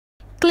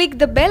Click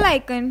the bell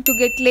icon to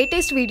get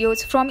latest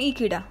videos from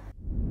Ekeeda.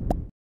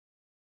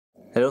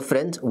 Hello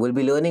friends, we'll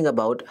be learning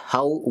about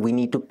how we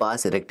need to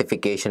pass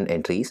rectification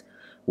entries,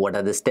 what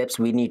are the steps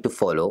we need to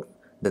follow,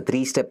 the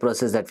three-step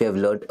process that we have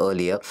learned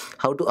earlier,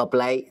 how to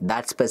apply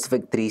that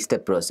specific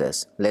three-step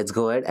process. Let's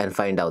go ahead and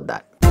find out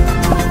that.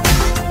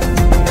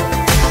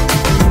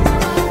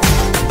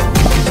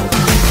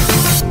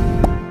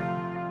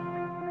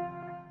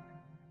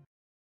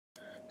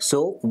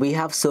 So we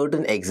have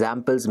certain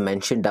examples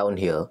mentioned down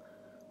here.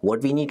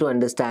 What we need to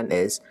understand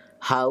is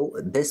how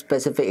this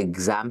specific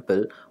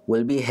example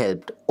will be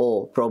helped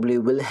or probably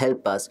will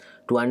help us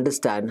to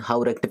understand how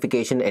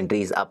rectification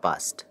entries are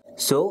passed.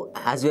 So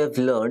as we have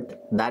learned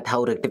that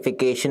how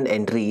rectification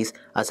entries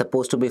are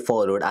supposed to be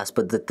followed as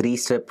per the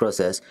three-step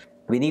process,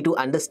 we need to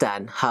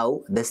understand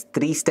how this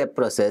three-step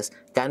process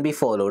can be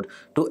followed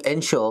to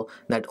ensure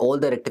that all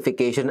the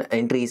rectification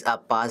entries are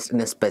passed in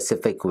a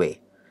specific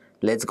way.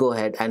 Let's go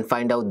ahead and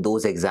find out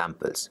those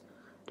examples.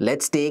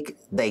 Let's take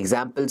the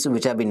examples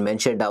which have been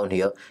mentioned down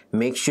here.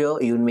 Make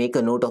sure you make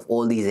a note of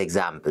all these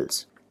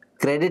examples.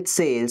 Credit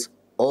sales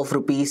of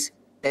rupees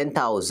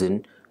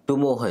 10,000 to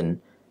Mohan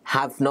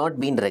have not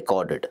been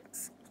recorded.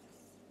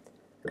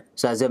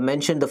 So as I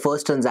mentioned, the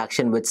first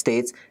transaction which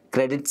states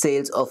credit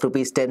sales of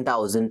rupees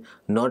 10,000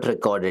 not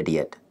recorded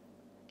yet.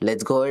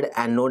 Let's go ahead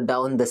and note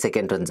down the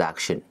second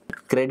transaction.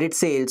 Credit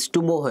sales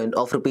to Mohan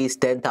of rupees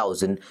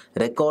 10,000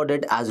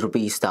 recorded as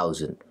rupees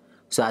 1,000.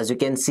 So as you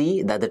can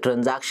see that the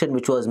transaction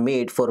which was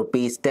made for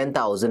rupees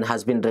 10,000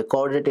 has been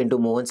recorded into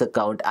Mohan's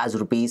account as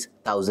rupees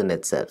 1,000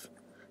 itself.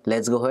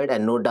 Let's go ahead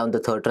and note down the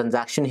third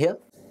transaction here.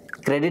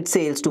 Credit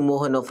sales to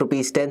Mohan of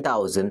rupees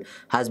 10,000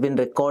 has been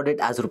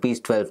recorded as rupees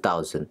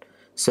 12,000.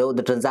 So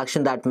the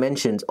transaction that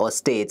mentions or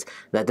states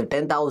that the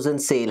 10,000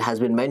 sale has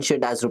been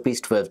mentioned as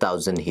rupees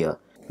 12,000 here.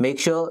 Make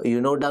sure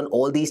you note down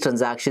all these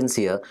transactions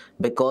here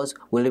because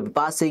we'll be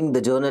passing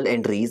the journal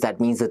entries, that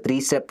means the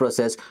three-step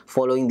process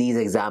following these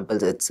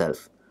examples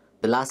itself.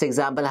 The last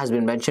example has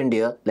been mentioned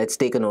here. Let's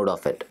take a note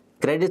of it.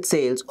 Credit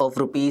sales of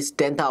rupees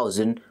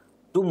 10,000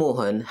 to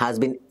Mohan has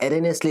been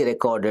erroneously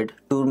recorded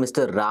to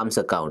Mr. Ram's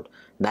account.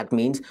 That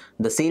means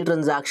the sale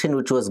transaction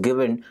which was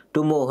given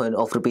to Mohan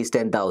of rupees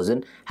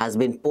 10,000 has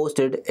been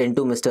posted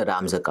into Mr.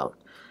 Ram's account.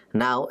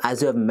 Now,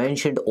 as you have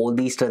mentioned all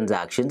these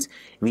transactions,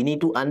 we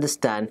need to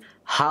understand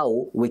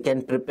how we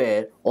can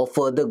prepare or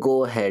further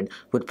go ahead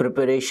with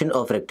preparation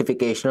of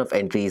rectification of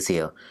entries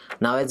here.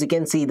 Now, as you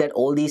can see that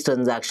all these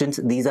transactions,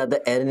 these are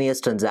the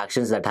erroneous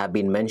transactions that have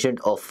been mentioned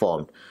or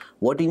formed.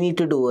 What you need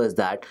to do is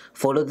that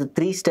follow the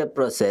three-step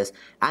process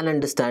and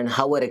understand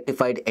how a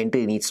rectified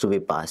entry needs to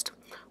be passed.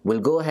 We'll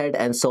go ahead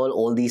and solve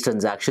all these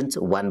transactions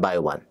one by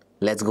one.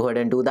 Let's go ahead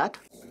and do that.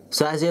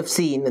 So as you have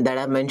seen that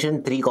I've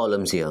mentioned three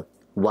columns here.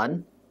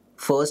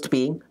 First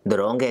being the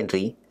wrong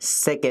entry,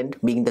 second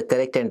being the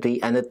correct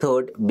entry, and the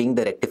third being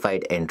the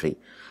rectified entry.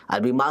 I'll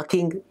be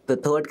marking the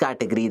third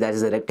category, that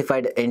is the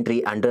rectified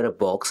entry, under a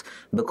box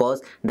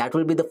because that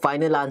will be the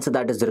final answer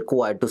that is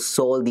required to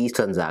solve these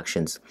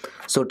transactions.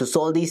 So to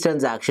solve these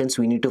transactions,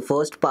 we need to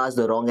first pass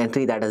the wrong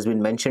entry that has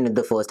been mentioned in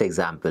the first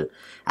example.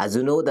 As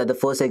you know that the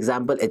first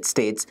example, it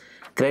states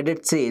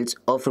credit sales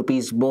of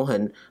rupees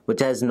Mohan which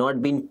has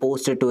not been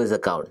posted to his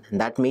account.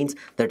 That means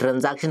the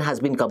transaction has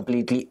been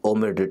completely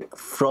omitted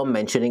from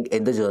mentioning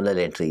in the journal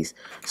entries.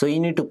 So you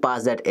need to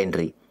pass that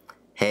entry.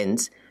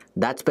 Hence,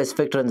 that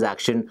specific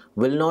transaction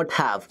will not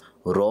have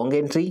wrong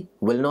entry,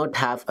 will not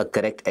have a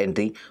correct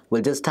entry,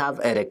 will just have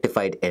a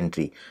rectified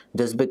entry.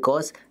 Just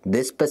because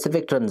this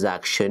specific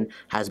transaction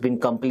has been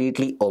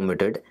completely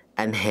omitted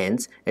and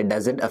hence it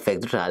doesn't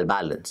affect the trial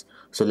balance.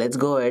 So let's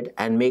go ahead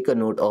and make a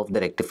note of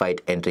the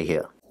rectified entry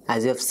here.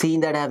 As you have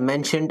seen that I have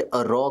mentioned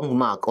a wrong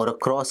mark or a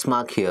cross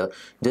mark here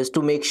just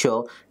to make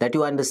sure that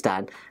you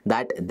understand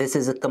that this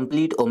is a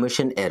complete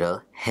omission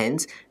error.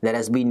 Hence, there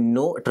has been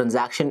no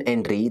transaction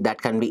entry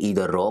that can be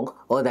either wrong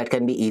or that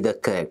can be either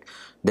correct.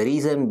 The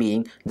reason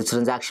being the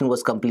transaction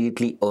was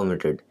completely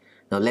omitted.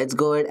 Now let's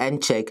go ahead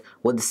and check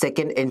what the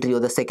second entry or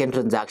the second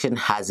transaction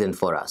has in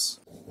for us.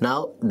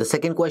 Now the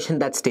second question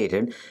that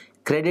stated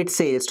credit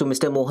sales to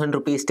Mr. Mohan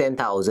rupees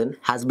 10,000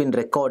 has been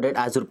recorded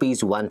as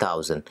rupees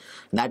 1,000.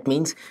 That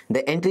means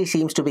the entry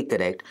seems to be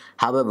correct.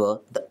 However,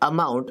 the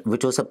amount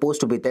which was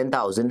supposed to be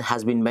 10,000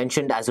 has been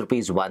mentioned as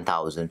rupees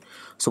 1,000.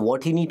 So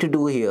what you need to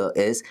do here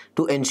is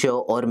to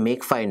ensure or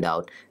find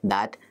out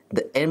that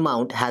the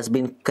amount has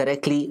been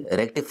correctly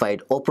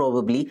rectified or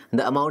probably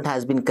the amount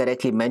has been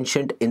correctly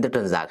mentioned in the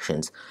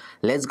transactions.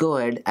 Let's go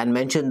ahead and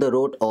mention the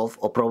root of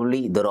or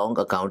probably the wrong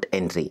account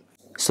entry.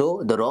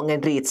 So the wrong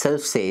entry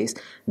itself says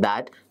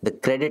that the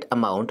credit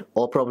amount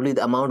or probably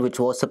the amount which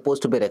was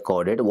supposed to be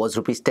recorded was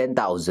rupees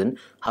 10,000.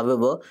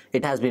 However,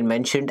 it has been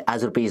mentioned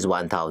as rupees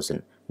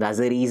 1,000. That's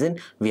the reason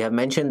we have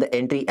mentioned the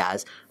entry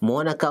as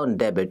Mohan account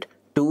debit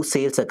to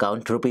sales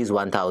account rupees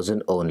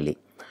 1,000 only.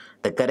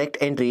 The correct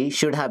entry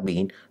should have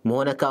been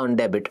Mohan account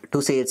debit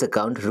to sales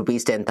account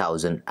rupees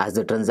 10,000 as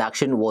the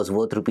transaction was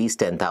worth rupees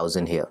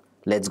 10,000 here.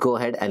 Let's go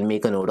ahead and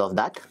make a note of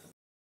that.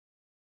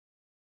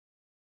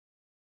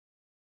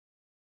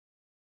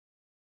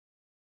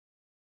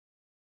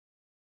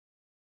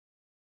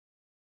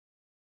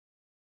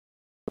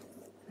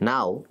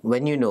 Now,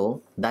 when you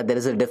know that there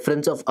is a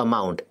difference of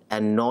amount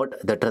and not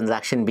the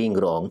transaction being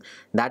wrong,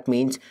 that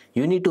means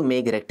you need to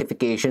make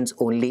rectifications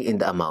only in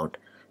the amount.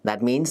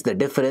 That means the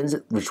difference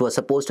which was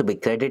supposed to be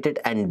credited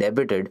and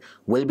debited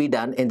will be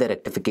done in the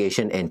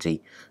rectification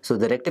entry. So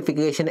the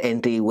rectification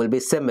entry will be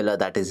similar,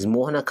 that is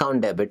Mohan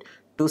account debit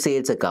to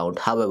sales account.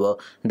 However,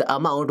 the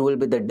amount will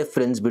be the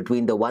difference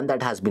between the one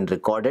that has been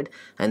recorded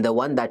and the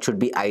one that should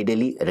be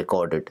ideally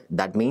recorded.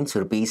 That means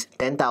rupees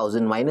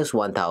 10,000 minus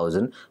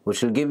 1,000,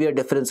 which will give you a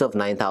difference of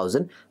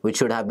 9,000, which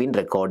should have been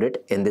recorded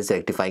in this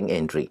rectifying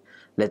entry.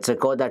 Let's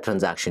record that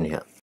transaction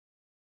here.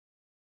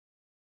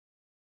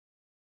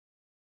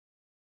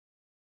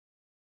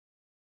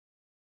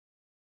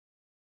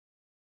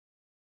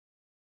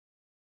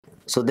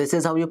 So this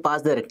is how you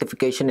pass the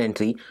rectification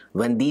entry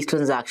when these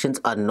transactions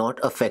are not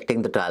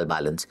affecting the trial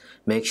balance.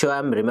 Make sure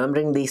I'm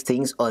remembering these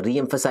things or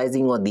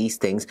re-emphasizing on these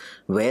things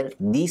where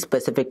these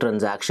specific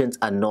transactions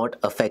are not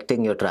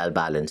affecting your trial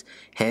balance.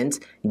 Hence,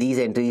 these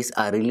entries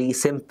are really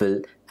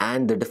simple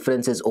and the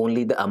difference is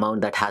only the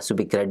amount that has to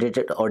be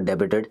credited or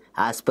debited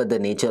as per the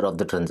nature of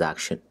the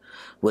transaction.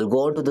 We'll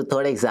go on to the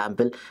third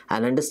example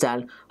and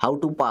understand how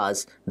to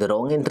pass the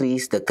wrong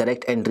entries, the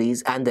correct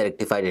entries and the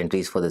rectified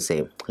entries for the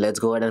same. Let's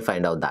go ahead and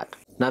find out that.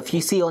 Now if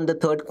you see on the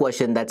third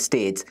question that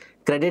states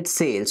credit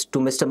sales to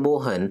Mr.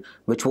 Mohan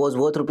which was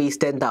worth rupees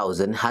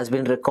 10,000 has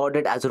been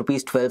recorded as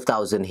rupees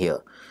 12,000 here.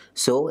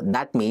 So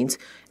that means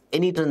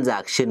any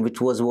transaction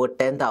which was worth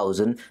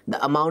 10,000,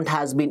 the amount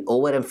has been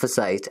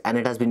overemphasized and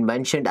it has been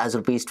mentioned as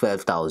rupees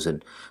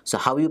 12,000. So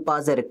how you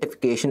pass the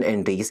rectification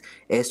entries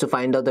is to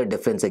find out the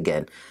difference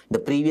again. The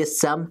previous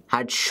sum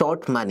had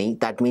short money,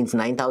 that means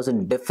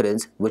 9,000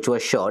 difference which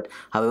was short.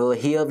 However,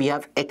 here we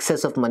have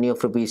excess of money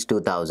of rupees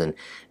 2,000.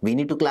 We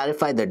need to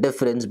clarify the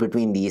difference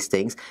between these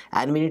things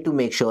and we need to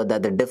make sure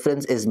that the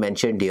difference is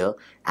mentioned here,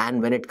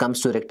 and when it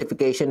comes to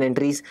rectification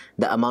entries,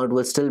 the amount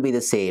will still be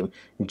the same,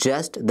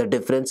 just the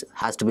difference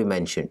has to be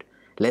mentioned.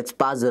 Let's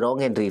pass the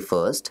wrong entry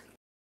first.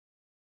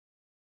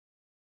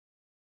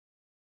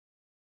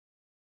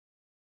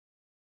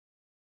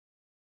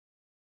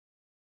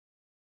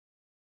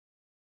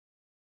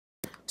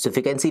 So if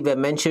you can see, we have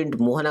mentioned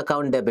Mohan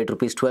account debit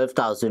rupees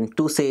 12,000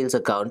 to sales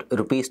account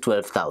rupees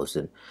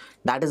 12,000.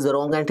 That is the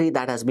wrong entry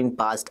that has been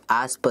passed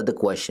as per the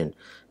question.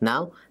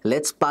 Now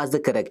let's pass the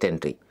correct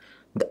entry.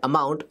 The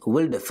amount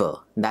will differ.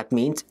 That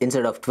means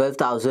instead of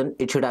 12,000,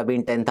 it should have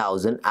been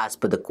 10,000 as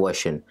per the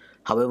question.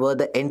 However,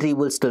 the entry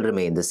will still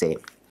remain the same.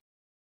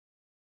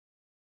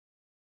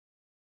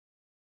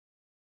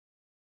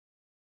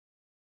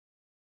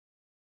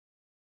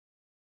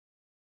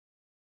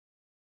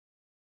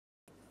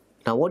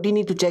 Now what you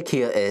need to check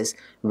here is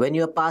when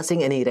you are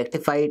passing any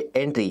rectified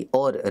entry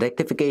or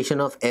rectification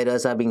of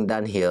errors are being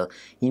done here,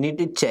 you need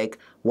to check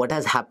what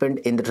has happened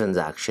in the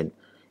transaction.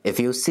 If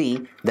you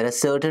see, there are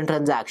certain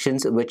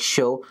transactions which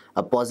show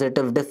a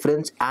positive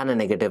difference and a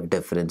negative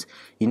difference.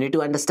 You need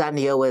to understand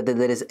here whether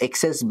there is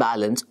excess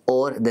balance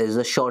or there is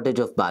a shortage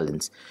of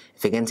balance.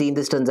 If you can see in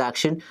this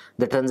transaction,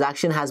 the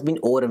transaction has been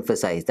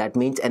overemphasized. That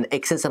means an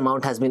excess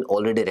amount has been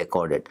already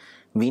recorded.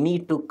 We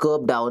need to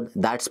curb down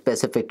that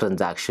specific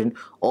transaction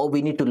or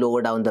we need to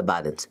lower down the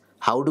balance.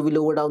 How do we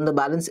lower down the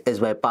balance? Is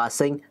by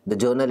passing the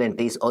journal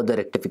entries or the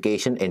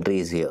rectification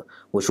entries here,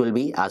 which will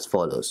be as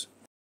follows.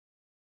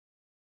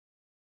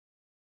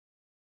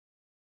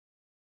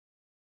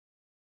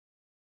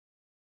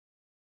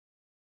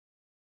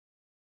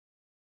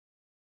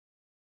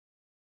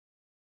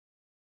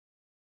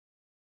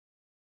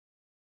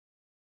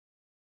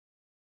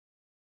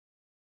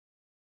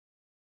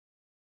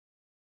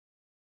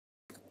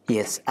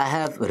 Yes, I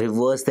have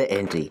reversed the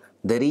entry.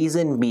 The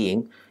reason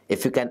being,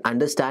 if you can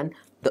understand,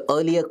 the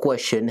earlier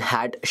question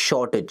had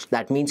shortage.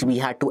 That means we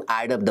had to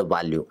add up the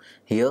value.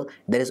 Here,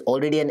 there is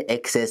already an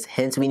excess,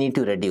 hence we need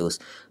to reduce.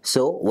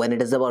 So, when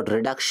it is about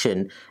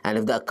reduction, and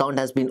if the account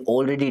has been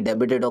already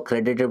debited or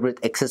credited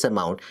with excess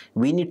amount,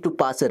 we need to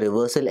pass a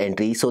reversal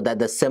entry so that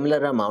the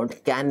similar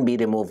amount can be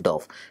removed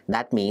off.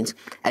 That means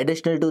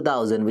additional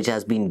 2,000 which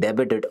has been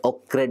debited or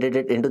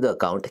credited into the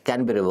account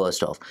can be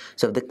reversed off.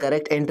 So, if the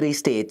correct entry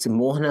states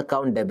Mohan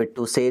account debit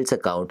to sales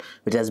account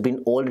which has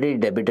been already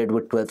debited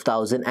with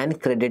 12,000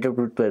 and credited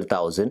with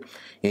 12,000,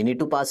 you need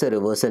to pass a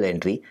reversal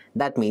entry.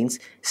 That means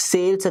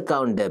sales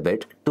account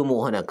debit to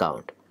Mohan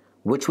account,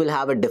 which will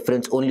have a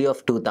difference only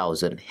of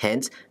 2,000.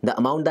 Hence, the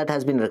amount that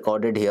has been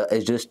recorded here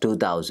is just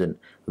 2,000.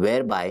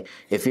 Whereby,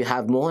 if you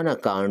have Mohan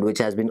account which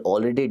has been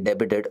already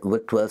debited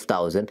with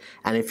 12,000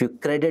 and if you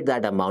credit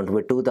that amount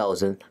with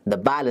 2,000, the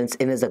balance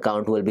in his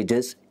account will be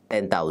just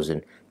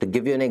 10,000. To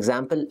give you an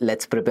example,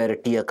 let's prepare a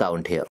T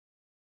account here.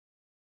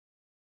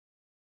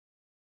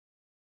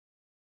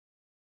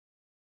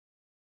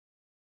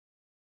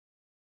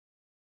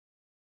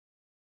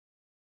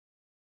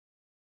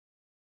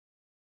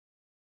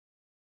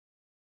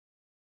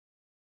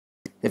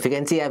 If you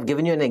can see, I've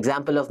given you an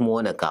example of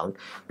Mohan account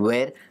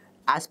where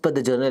as per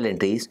the journal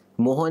entries,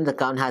 Mohan's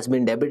account has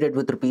been debited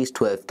with rupees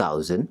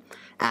 12,000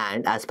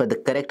 and as per the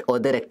correct or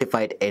the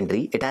rectified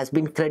entry, it has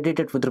been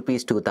credited with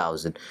rupees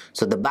 2000.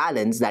 So the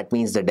balance, that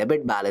means the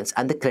debit balance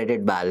and the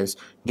credit balance,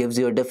 gives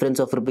you a difference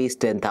of rupees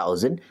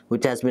 10,000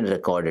 which has been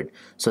recorded.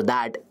 So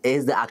that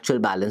is the actual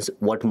balance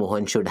what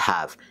Mohan should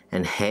have,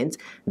 and hence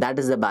that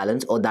is the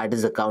balance or that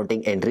is the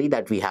accounting entry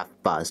that we have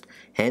passed.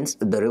 Hence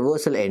the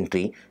reversal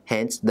entry,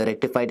 hence the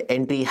rectified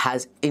entry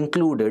has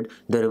included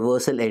the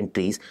reversal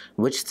entries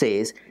which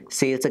says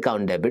sales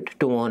account debit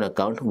to Mohan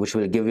account, which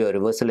will give you a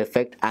reversal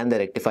effect, and the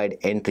rectified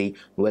entry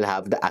will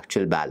have the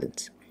actual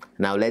balance.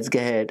 Now let's go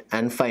ahead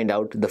and find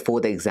out the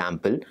fourth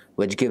example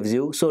which gives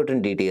you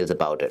certain details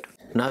about it.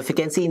 Now if you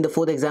can see in the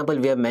fourth example,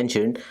 we have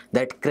mentioned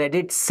that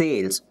credit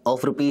sales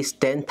of rupees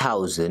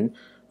 10,000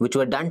 which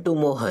were done to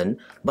Mohan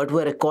but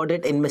were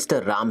recorded in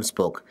Mr. Ram's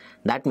book.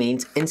 That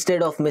means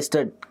instead of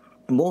Mr.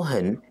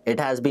 Mohan, it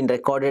has been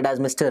recorded as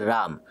Mr.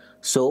 Ram.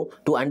 So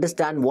to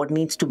understand what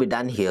needs to be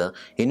done here,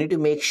 you need to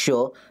make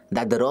sure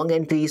that the wrong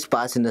entry is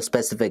passed in a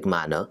specific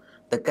manner.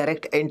 The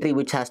correct entry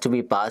which has to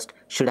be passed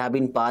should have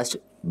been passed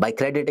by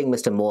crediting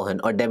Mr. Mohan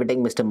or debiting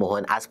Mr.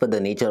 Mohan as per the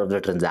nature of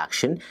the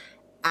transaction,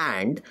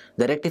 and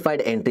the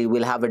rectified entry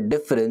will have a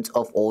difference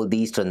of all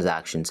these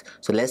transactions.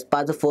 So let's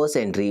pass the first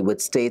entry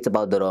which states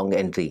about the wrong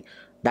entry.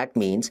 That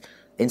means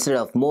instead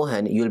of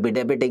Mohan, you'll be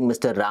debiting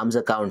Mr. Ram's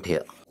account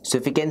here. So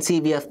if you can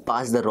see, we have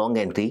passed the wrong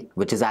entry,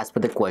 which is as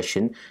per the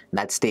question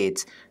that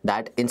states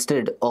that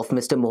instead of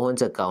Mr.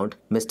 Mohan's account,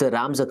 Mr.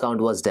 Ram's account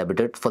was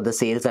debited for the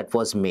sales that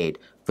was made,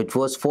 which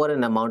was for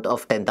an amount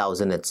of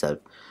 10,000 itself.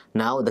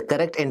 Now the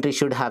correct entry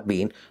should have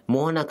been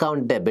Mohan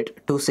account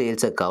debit to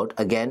sales account.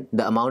 Again,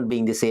 the amount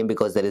being the same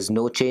because there is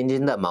no change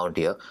in the amount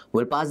here.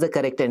 We'll pass the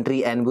correct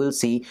entry and we'll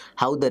see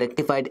how the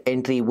rectified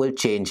entry will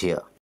change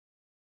here.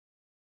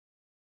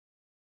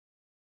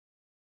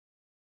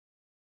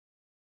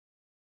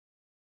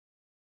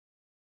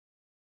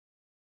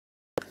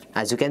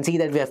 As you can see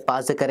that we have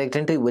passed the correct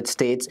entry which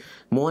states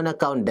Mohan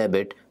account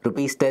debit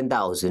rupees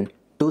 10,000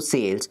 to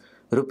sales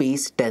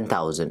rupees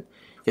 10,000.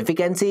 If you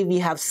can see, we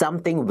have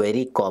something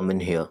very common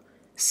here.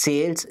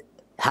 Sales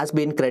has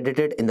been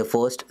credited in the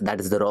first, that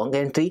is the wrong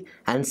entry,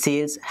 and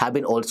sales have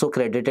been also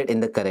credited in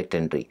the correct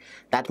entry.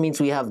 That means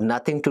we have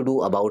nothing to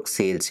do about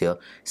sales here.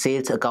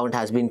 Sales account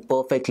has been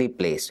perfectly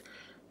placed.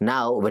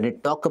 Now when we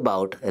talk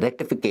about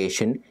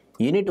rectification,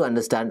 you need to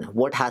understand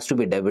what has to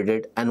be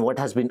debited and what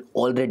has been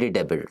already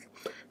debited.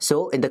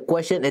 So in the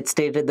question it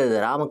stated that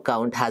the Ram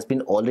account has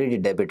been already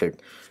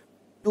debited.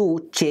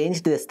 To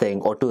change this thing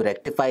or to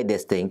rectify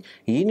this thing,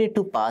 you need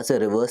to pass a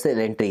reversal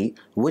entry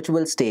which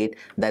will state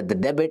that the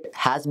debit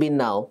has been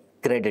now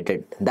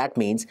credited. That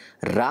means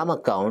Ram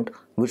account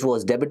which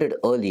was debited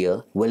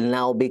earlier will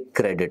now be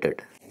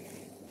credited.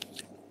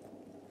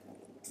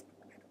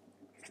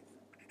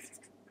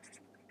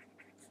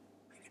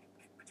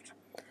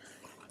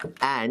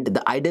 And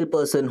the ideal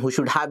person who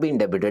should have been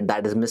debited,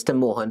 that is Mr.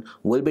 Mohan,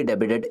 will be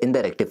debited in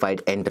the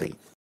rectified entry.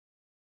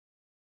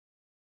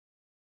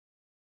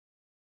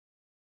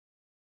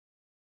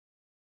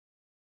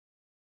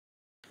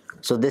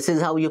 So this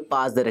is how you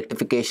pass the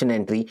rectification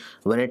entry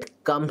when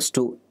it comes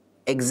to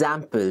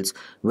examples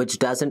which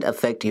doesn't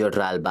affect your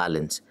trial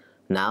balance.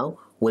 Now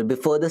we'll be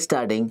further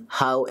studying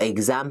how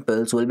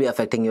examples will be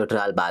affecting your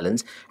trial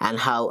balance and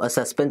how a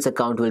suspense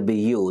account will be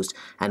used,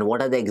 and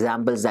what are the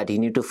examples that you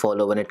need to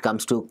follow when it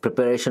comes to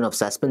preparation of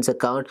suspense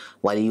account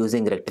while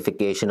using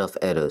rectification of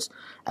errors.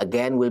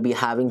 Again, we'll be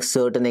having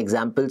certain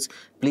examples.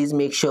 Please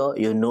make sure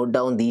you note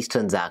down these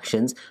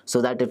transactions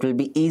so that it will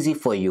be easy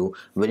for you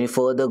when you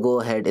further go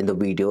ahead in the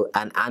video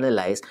and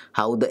analyze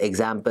how the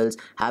examples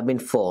have been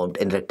formed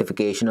in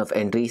rectification of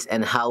entries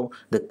and how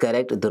the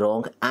correct, the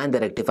wrong and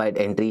the rectified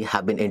entry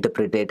have been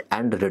interpreted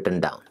and written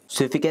down.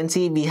 So if you can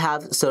see, we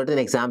have certain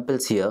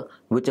examples here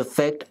which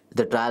affect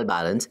the trial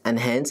balance, and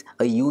hence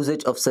a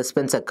usage of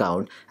suspense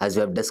account, as we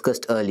have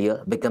discussed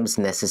earlier, becomes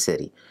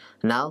necessary.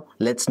 Now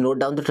let's note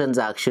down the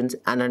transactions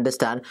and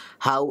understand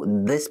how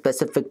this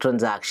specific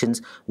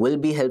transactions will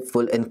be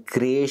helpful in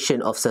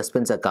creation of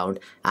suspense account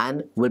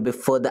and will be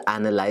further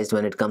analyzed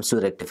when it comes to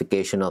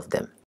rectification of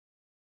them.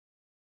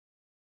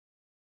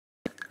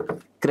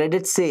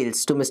 Credit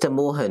sales to Mr.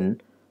 Mohan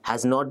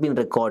has not been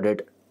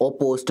recorded or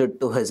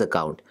posted to his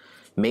account.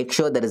 Make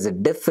sure there is a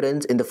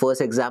difference in the first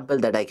example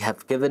that I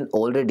have given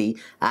already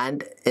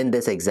and in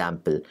this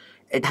example.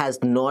 It has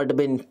not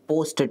been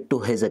posted to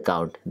his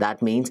account.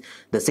 That means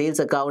the sales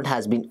account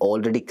has been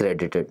already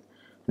credited.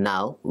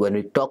 Now, when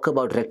we talk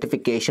about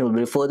rectification,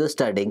 we'll be further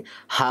studying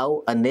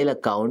how a nil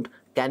account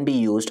can be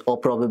used, or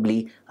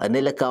probably a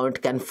nil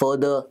account can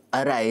further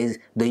arise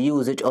the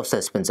usage of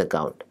suspense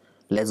account.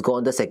 Let's go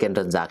on the second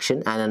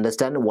transaction and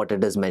understand what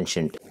it is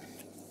mentioned.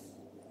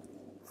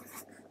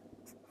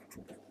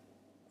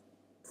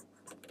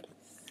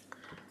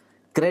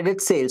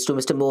 Credit sales to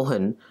Mr.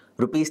 Mohan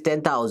rupees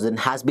 10,000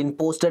 has been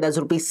posted as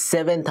rupees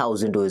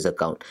 7,000 to his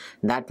account.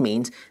 That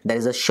means there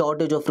is a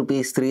shortage of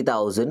rupees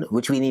 3,000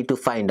 which we need to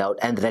find out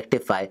and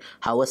rectify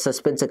how a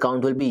suspense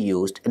account will be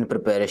used in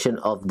preparation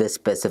of this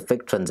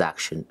specific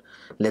transaction.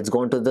 Let's go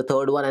on to the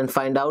third one and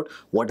find out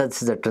what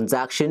is the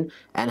transaction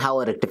and how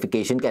a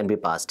rectification can be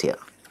passed here.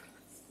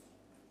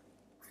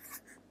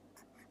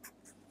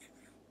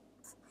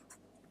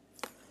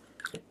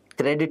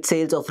 credit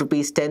sales of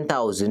rupees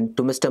 10,000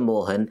 to Mr.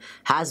 Mohan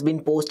has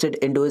been posted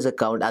into his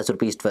account as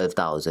rupees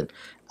 12,000.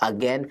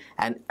 Again,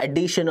 an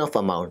addition of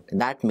amount.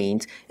 That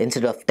means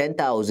instead of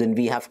 10,000,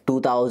 we have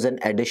 2,000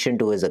 addition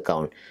to his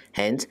account.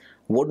 Hence,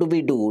 what do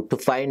we do to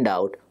find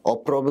out, or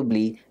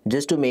probably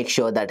just to make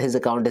sure that his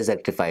account is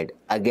rectified?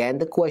 Again,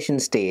 the question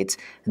states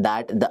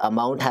that the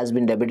amount has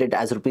been debited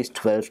as rupees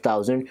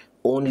 12,000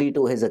 only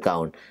to his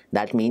account.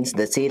 That means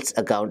the sales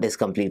account is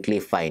completely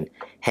fine.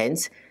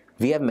 Hence,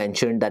 we have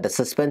mentioned that a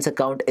suspense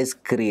account is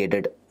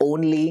created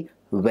only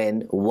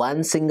when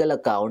one single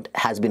account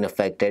has been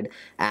affected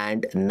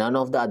and none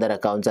of the other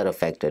accounts are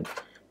affected.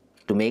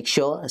 To make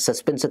sure, a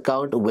suspense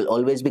account will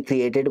always be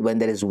created when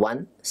there is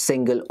one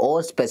single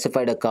or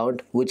specified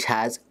account which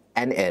has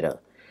an error.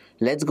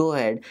 Let's go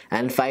ahead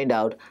and find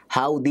out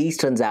how these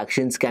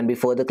transactions can be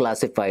further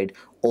classified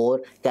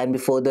or can be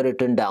further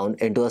written down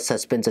into a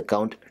suspense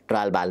account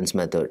trial balance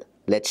method.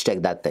 Let's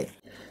check that thing.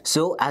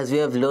 So as we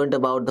have learned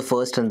about the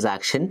first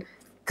transaction,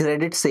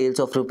 credit sales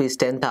of rupees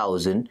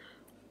 10,000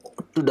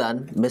 to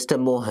done Mr.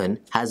 Mohan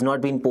has not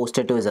been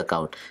posted to his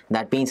account.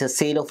 That means a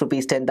sale of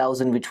rupees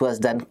 10,000 which was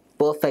done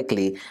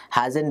perfectly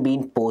hasn't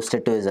been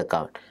posted to his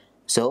account.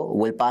 So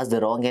we'll pass the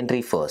wrong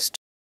entry first.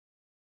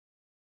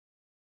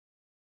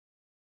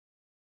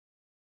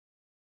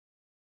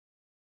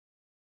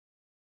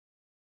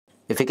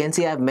 If you can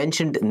see, I've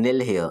mentioned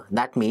nil here.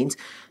 That means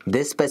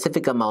this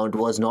specific amount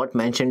was not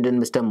mentioned in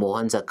Mr.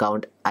 Mohan's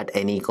account at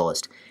any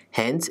cost.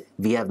 Hence,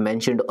 we have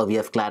mentioned or we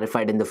have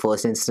clarified in the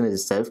first instance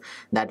itself.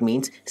 That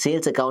means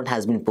sales account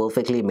has been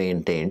perfectly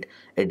maintained.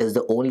 It is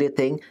the only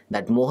thing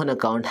that Mohan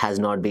account has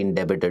not been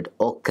debited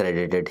or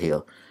credited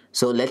here.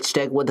 So let's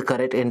check what the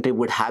correct entry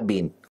would have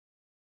been.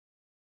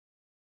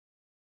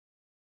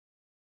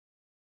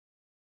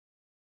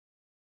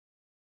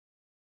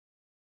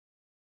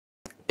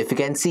 If you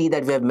can see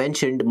that we have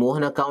mentioned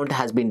Mohan account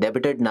has been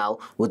debited now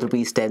with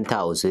rupees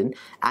 10,000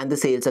 and the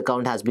sales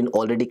account has been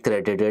already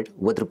credited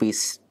with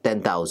rupees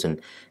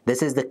 10,000.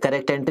 This is the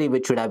correct entry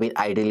which should have been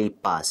ideally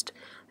passed.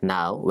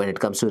 Now, when it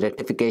comes to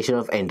rectification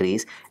of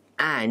entries,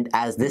 and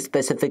as this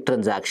specific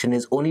transaction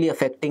is only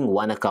affecting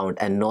one account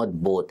and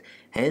not both,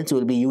 hence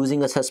we'll be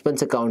using a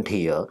suspense account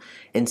here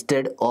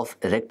instead of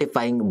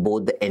rectifying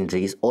both the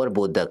entries or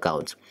both the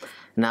accounts.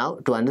 Now,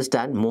 to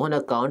understand, Mohan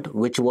account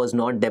which was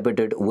not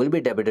debited will be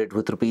debited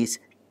with rupees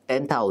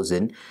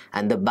 10,000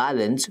 and the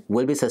balance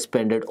will be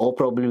suspended or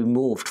probably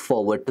moved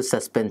forward to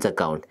suspense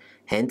account.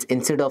 Hence,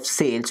 instead of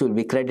sales, we'll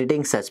be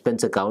crediting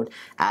suspense account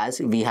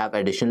as we have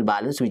additional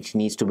balance which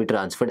needs to be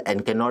transferred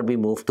and cannot be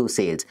moved to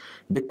sales.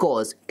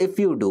 Because if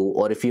you do,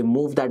 or if you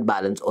move that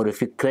balance, or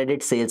if you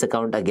credit sales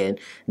account again,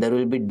 there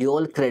will be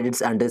dual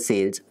credits under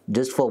sales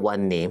just for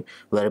one name,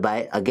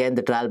 whereby again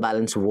the trial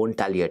balance won't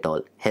tally at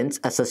all. Hence,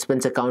 a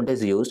suspense account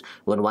is used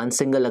when one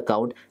single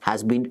account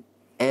has been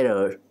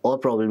error, or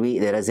probably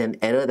there is an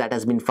error that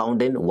has been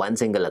found in one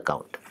single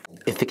account.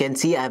 If you can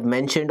see, I have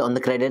mentioned on the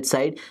credit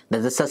side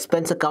that the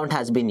suspense account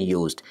has been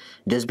used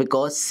just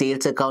because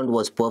sales account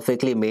was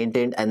perfectly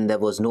maintained and there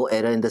was no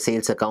error in the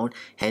sales account.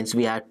 Hence,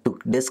 we had to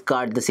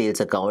discard the sales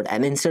account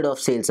and instead of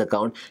sales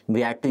account, we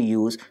had to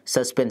use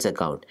suspense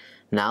account.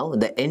 Now,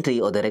 the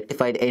entry or the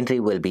rectified entry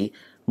will be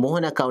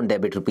Mohan account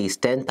debit rupees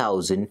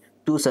 10,000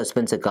 to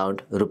suspense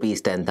account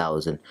rupees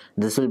 10,000.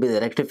 This will be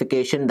the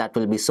rectification that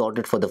will be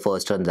sorted for the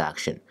first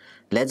transaction.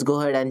 Let's go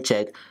ahead and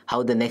check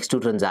how the next two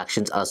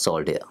transactions are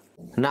solved here.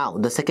 Now,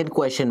 the second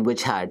question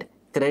which had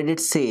credit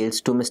sales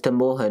to Mr.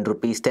 Mohan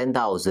rupees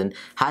 10,000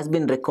 has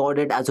been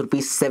recorded as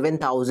rupees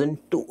 7,000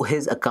 to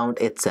his account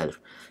itself.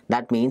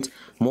 That means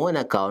Mohan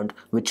account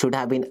which should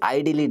have been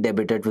ideally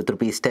debited with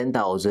rupees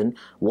 10,000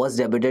 was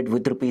debited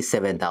with rupees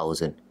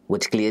 7,000,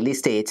 which clearly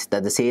states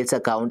that the sales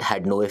account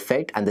had no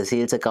effect and the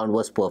sales account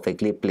was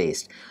perfectly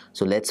placed.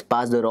 So let's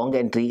pass the wrong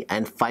entry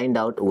and find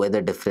out where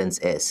the difference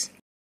is.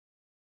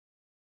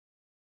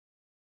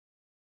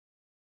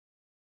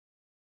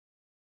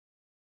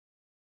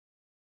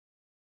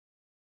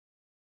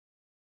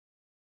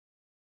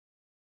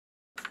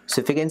 So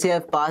if you can see,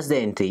 I've passed the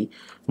entry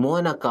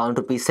Mohan account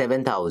rupees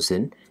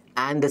 7,000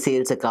 and the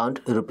sales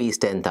account rupees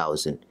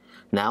 10,000.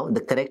 Now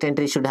the correct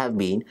entry should have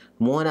been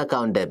Mohan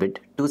account debit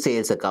to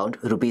sales account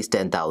rupees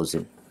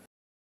 10,000.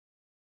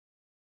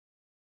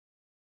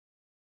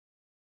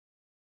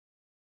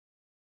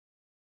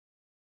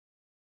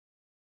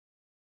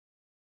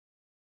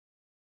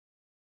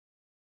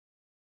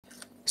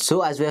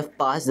 So as we have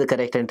passed the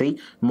correct entry,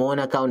 Mohan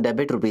account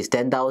debit rupees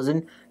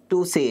 10,000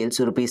 to sales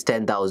rupees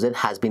 10,000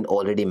 has been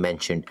already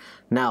mentioned.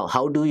 Now,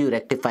 how do you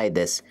rectify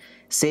this?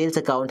 Sales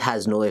account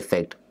has no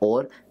effect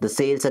or the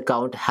sales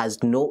account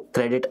has no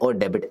credit or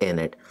debit in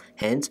it.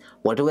 Hence,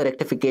 whatever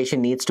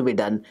rectification needs to be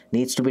done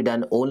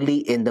only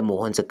in the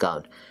Mohan's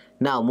account.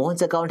 Now,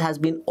 Mohan's account has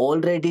been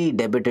already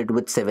debited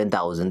with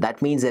 7,000.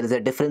 That means there is a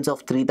difference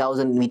of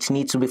 3,000 which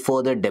needs to be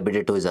further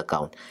debited to his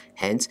account.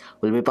 Hence,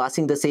 we'll be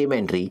passing the same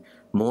entry,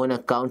 Mohan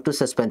account to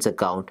suspense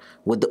account,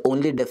 with the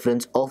only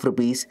difference of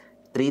rupees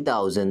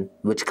 3,000,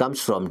 which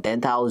comes from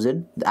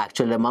 10,000, the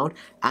actual amount,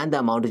 and the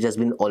amount which has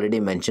been already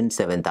mentioned,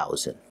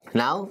 7,000.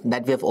 Now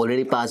that we have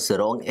already passed the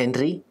wrong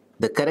entry,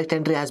 the correct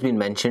entry has been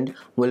mentioned,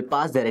 we'll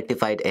pass the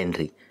rectified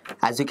entry.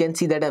 As you can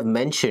see that I've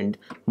mentioned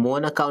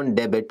Mohan account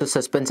debit to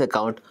suspense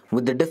account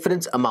with the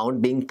difference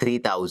amount being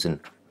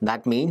 3,000.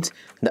 That means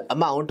the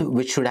amount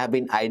which should have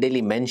been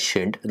ideally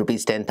mentioned,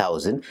 rupees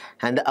 10,000,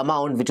 and the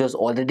amount which was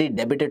already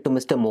debited to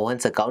Mr.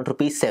 Mohan's account,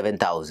 rupees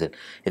 7,000.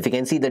 If you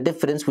can see, the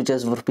difference, which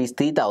is rupees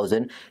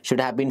 3,000, should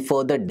have been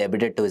further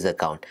debited to his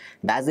account.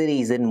 That's the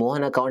reason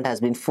Mohan account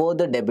has been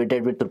further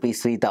debited with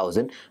rupees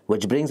 3,000,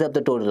 which brings up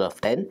the total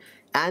of 10,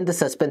 and the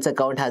suspense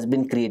account has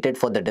been created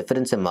for the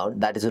difference amount,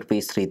 that is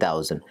rupees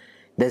 3,000.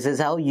 This is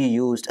how you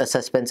used a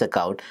suspense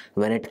account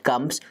when it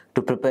comes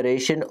to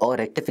preparation or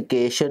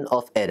rectification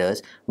of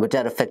errors which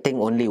are affecting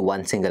only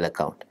one single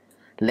account.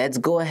 Let's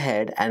go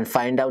ahead and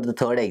find out the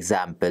third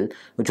example,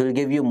 which will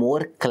give you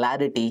more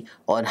clarity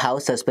on how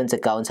suspense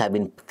accounts have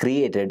been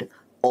created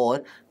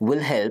or will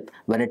help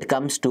when it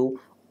comes to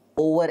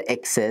over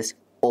excess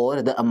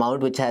or the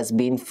amount which has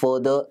been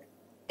further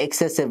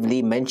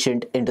excessively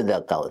mentioned into the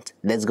account.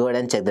 Let's go ahead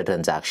and check the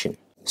transaction.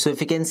 So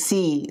if you can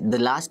see, the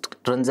last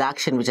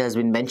transaction which has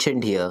been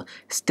mentioned here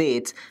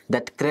states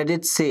that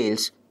credit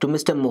sales to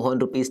Mr. Mohan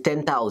rupees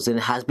 10,000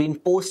 has been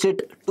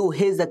posted to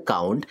his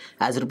account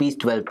as rupees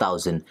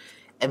 12,000,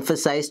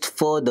 emphasized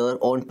further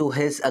onto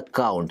his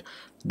account.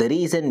 The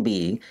reason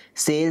being,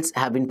 sales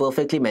have been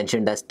perfectly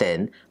mentioned as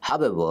 10.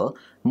 However,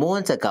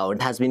 Mohan's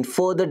account has been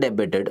further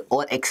debited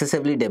or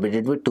excessively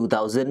debited with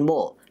 2,000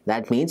 more.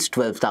 That means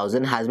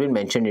 12,000 has been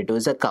mentioned into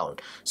his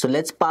account. So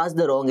let's pass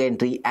the wrong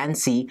entry and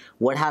see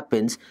what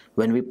happens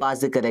when we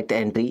pass the correct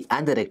entry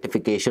and the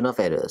rectification of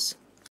errors.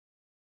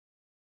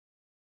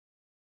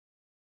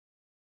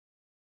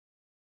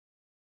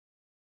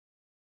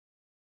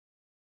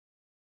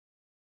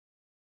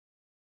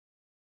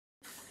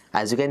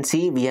 As you can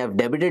see, we have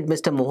debited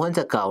Mr. Mohan's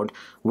account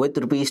with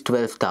rupees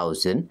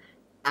 12,000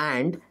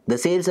 and the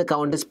sales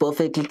account is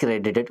perfectly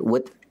credited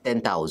with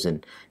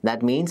 10,000.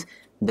 That means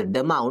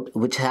the amount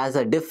which has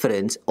a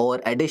difference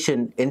or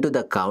addition into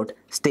the account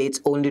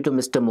states only to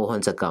Mr.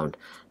 Mohan's account.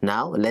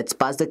 Now let's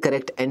pass the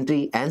correct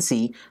entry and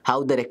see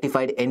how the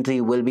rectified entry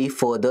will be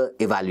further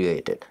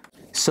evaluated.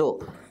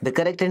 So the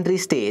correct entry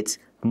states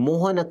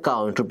Mohan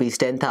account rupees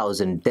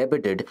 10,000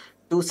 debited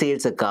to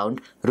sales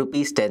account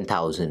rupees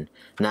 10,000.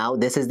 Now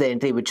this is the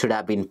entry which should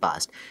have been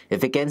passed.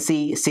 If you can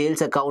see,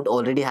 sales account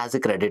already has a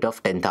credit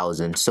of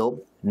 10,000,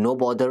 so no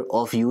bother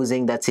of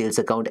using that sales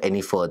account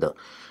any further.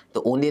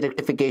 The only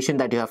rectification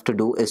that you have to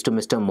do is to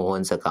Mr.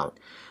 Mohan's account.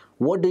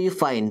 What do you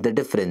find the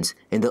difference?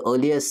 In the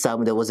earlier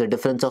sum, there was a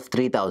difference of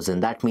 3,000.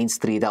 That means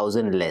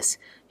 3,000 less.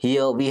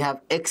 Here we have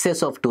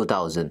excess of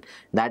 2,000.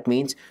 That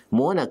means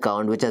Mohan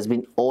account, which has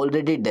been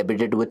already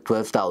debited with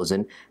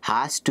 12,000,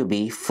 has to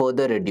be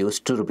further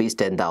reduced to rupees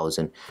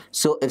 10,000.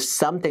 So if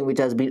something which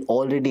has been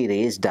already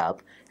raised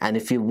up, and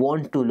if you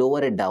want to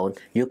lower it down,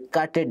 you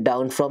cut it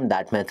down from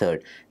that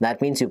method. That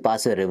means you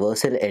pass a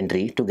reversal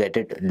entry to get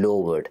it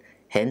lowered.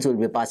 Hence, we'll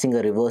be passing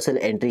a reversal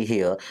entry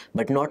here,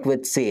 but not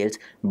with sales,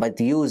 but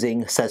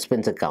using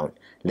suspense account.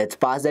 Let's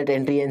pass that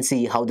entry and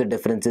see how the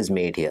difference is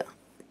made here.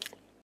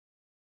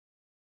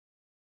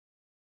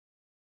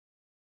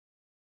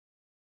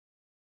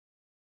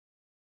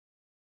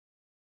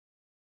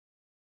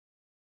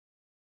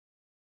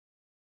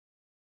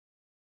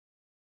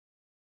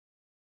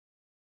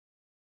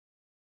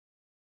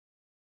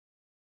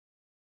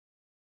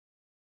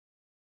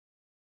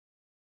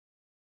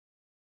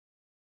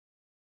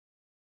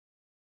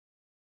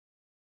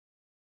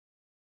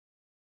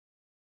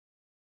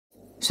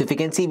 So if you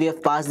can see, we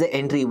have passed the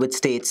entry which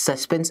states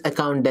suspense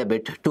account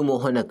debit to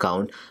Mohan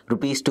account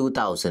rupees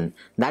 2,000.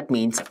 That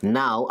means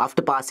now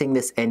after passing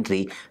this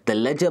entry, the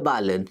ledger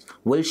balance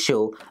will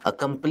show a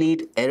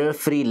complete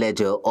error-free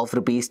ledger of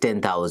rupees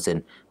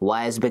 10,000.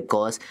 Why? Is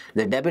because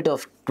the debit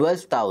of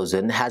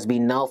 12,000 has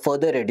been now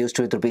further reduced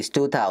to rupees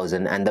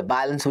 2,000 and the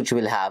balance which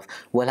will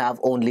have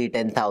only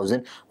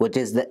 10,000, which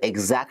is the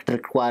exact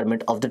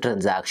requirement of the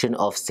transaction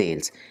of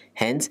sales.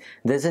 Hence,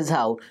 this is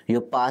how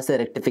you pass the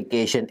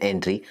rectification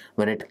entry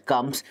when it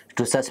comes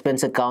to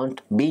suspense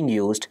account being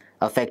used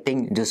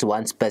affecting just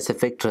one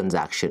specific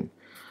transaction.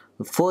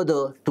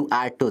 Further, to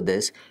add to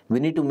this, we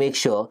need to make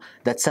sure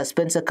that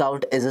suspense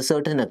account is a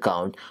certain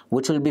account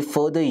which will be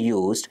further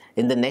used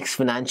in the next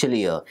financial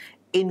year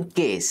in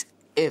case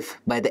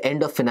if by the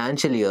end of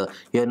financial year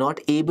you're not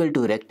able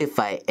to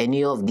rectify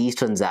any of these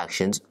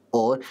transactions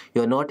or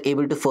you're not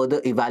able to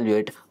further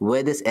evaluate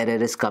where this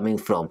error is coming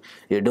from.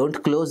 You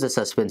don't close the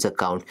suspense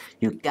account,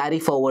 you carry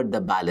forward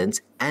the balance,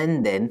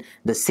 and then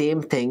the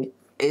same thing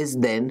is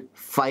then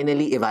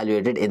finally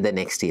evaluated in the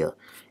next year.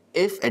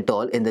 If at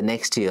all in the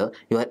next year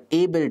you are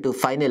able to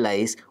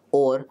finalize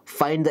or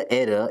find the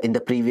error in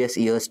the previous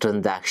year's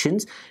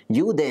transactions,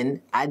 you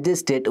then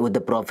adjust it with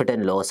the profit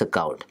and loss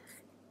account.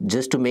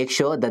 just to make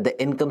sure that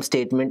the income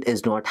statement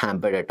is not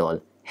hampered at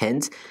all.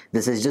 Hence,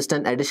 this is just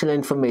an additional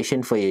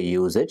information for your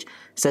usage.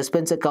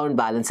 Suspense account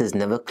balance is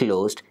never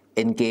closed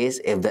in case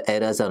if the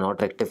errors are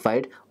not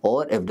rectified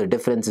or if the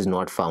difference is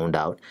not found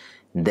out.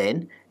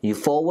 Then you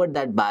forward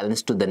that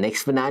balance to the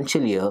next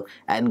financial year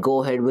and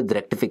go ahead with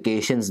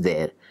rectifications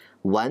there.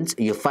 Once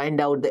you find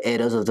out the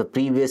errors of the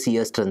previous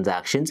year's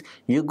transactions,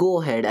 you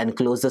go ahead and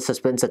close the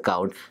suspense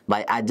account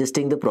by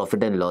adjusting the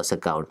profit and loss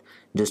account,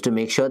 just to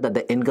make sure that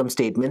the income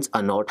statements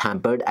are not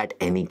hampered at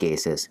any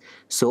cases.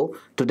 So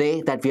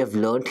today that we have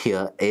learned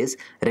here is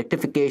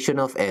rectification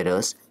of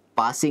errors,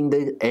 passing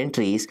the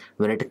entries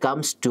when it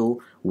comes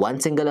to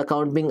one single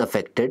account being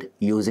affected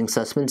using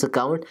suspense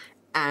account,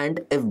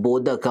 and if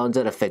both the accounts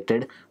are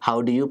affected,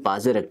 how do you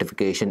pass the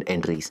rectification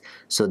entries.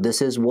 So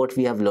this is what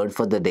we have learned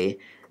for the day.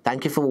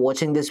 Thank you for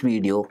watching this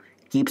video.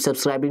 Keep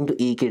subscribing to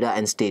Ekeeda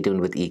and stay tuned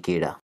with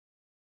Ekeeda.